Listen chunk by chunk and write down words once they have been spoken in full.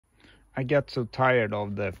I got so tired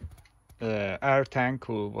of the air tank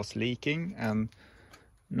who was leaking, and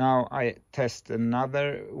now I test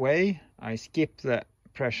another way. I skip the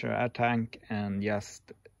pressure air tank and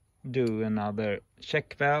just do another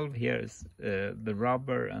check valve. Here is the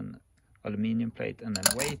rubber and aluminium plate, and then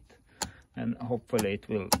wait, and hopefully it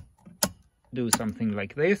will do something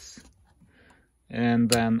like this. And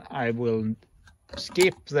then I will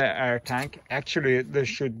skip the air tank. Actually, there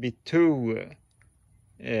should be two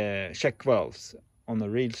check valves on a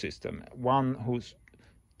real system. One who's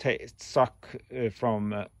suck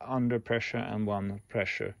from under pressure and one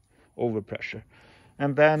pressure over pressure.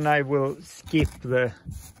 And then I will skip the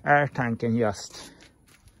air tank and just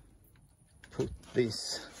put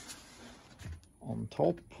this on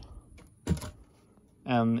top,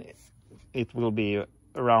 and it will be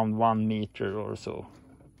around 1 meter or so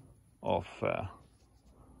of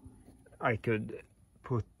I could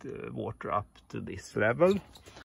put water up to this level.